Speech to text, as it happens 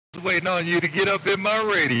Waiting on you to get up in my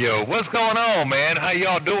radio. What's going on, man? How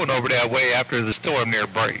y'all doing over that way after the storm near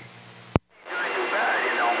break? Not too bad,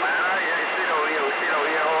 you know, man. I sit over here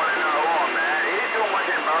holding our own, man. It didn't do much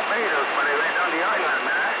in Barbados when they went on the island,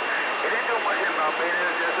 man. It didn't do much in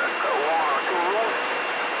Barbados, just one or two roofs.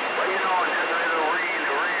 But, you know, just a little rain,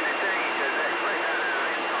 the rain and change. That's right.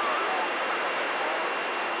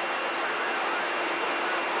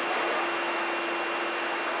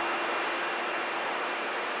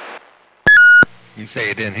 You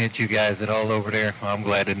say it didn't hit you guys at all over there? Well, I'm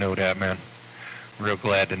glad to know that, man. Real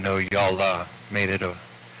glad to know y'all made it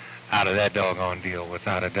out of that doggone deal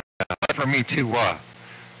without a doubt. For me to,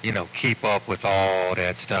 keep up with all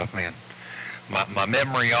that stuff, man. My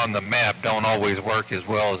memory on the map don't always work as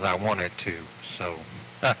well as I want it to. So,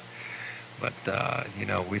 but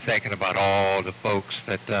we thinking about all the folks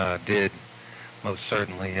that did most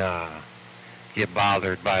certainly get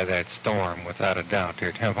bothered by that storm without a doubt.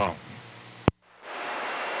 There, Tempo.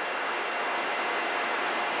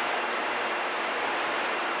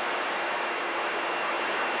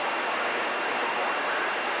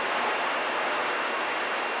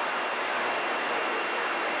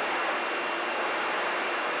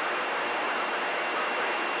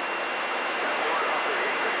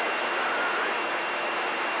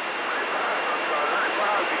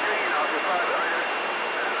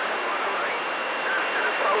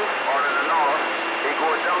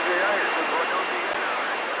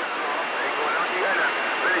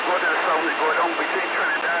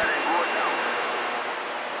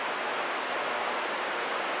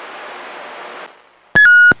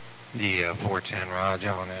 Yeah, 410 Raj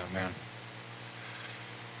on that, man.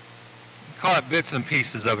 Caught bits and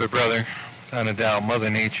pieces of it, brother. Without a doubt, Mother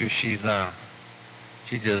Nature, she's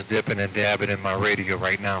just dipping and dabbing in my radio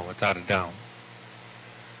right now, without a doubt.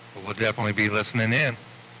 But we'll definitely be listening in.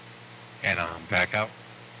 And I'm back out.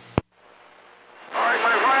 All right,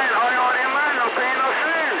 my friend, Audioman, no pain, no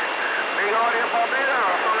sin. Big audio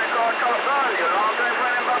Barbados, something called California. Long time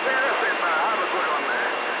friend in Barbados, man. Have a good one, man.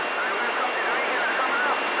 And we'll come to the weekend coming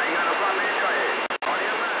up. Now you got to find me a ch28.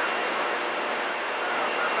 Audioman.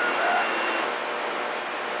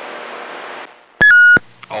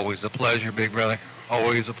 Always a pleasure, big brother.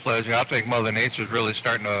 Always a pleasure. I think Mother Nature's really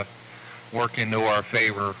starting to work into our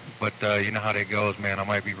favor, but you know how that goes, man. I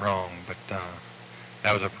might be wrong, but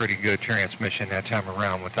that was a pretty good transmission that time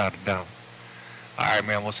around, without a doubt. All right,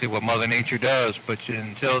 man, we'll see what Mother Nature does, but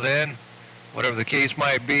until then, whatever the case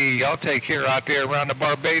might be, y'all take care out there around the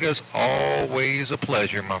Barbados. Always a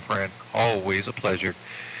pleasure, my friend. Always a pleasure.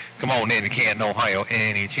 Come on in to Canton, Ohio,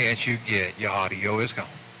 any chance you get. Your audio is gone.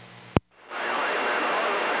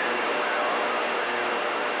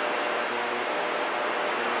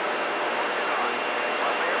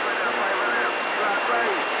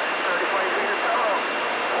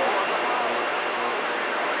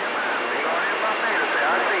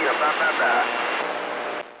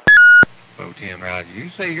 OTM Rod, you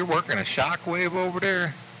say you're working a shockwave over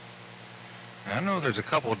there? I know there's a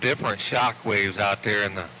couple different shockwaves out there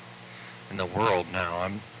in the world now.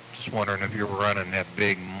 I'm just wondering if you're running that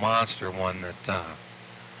big monster one that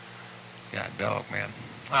got dog, man.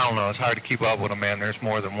 I don't know. It's hard to keep up with them, man. There's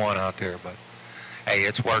more than one out there, but hey,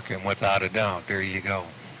 it's working without a doubt. There you go.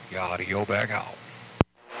 Your audio back out.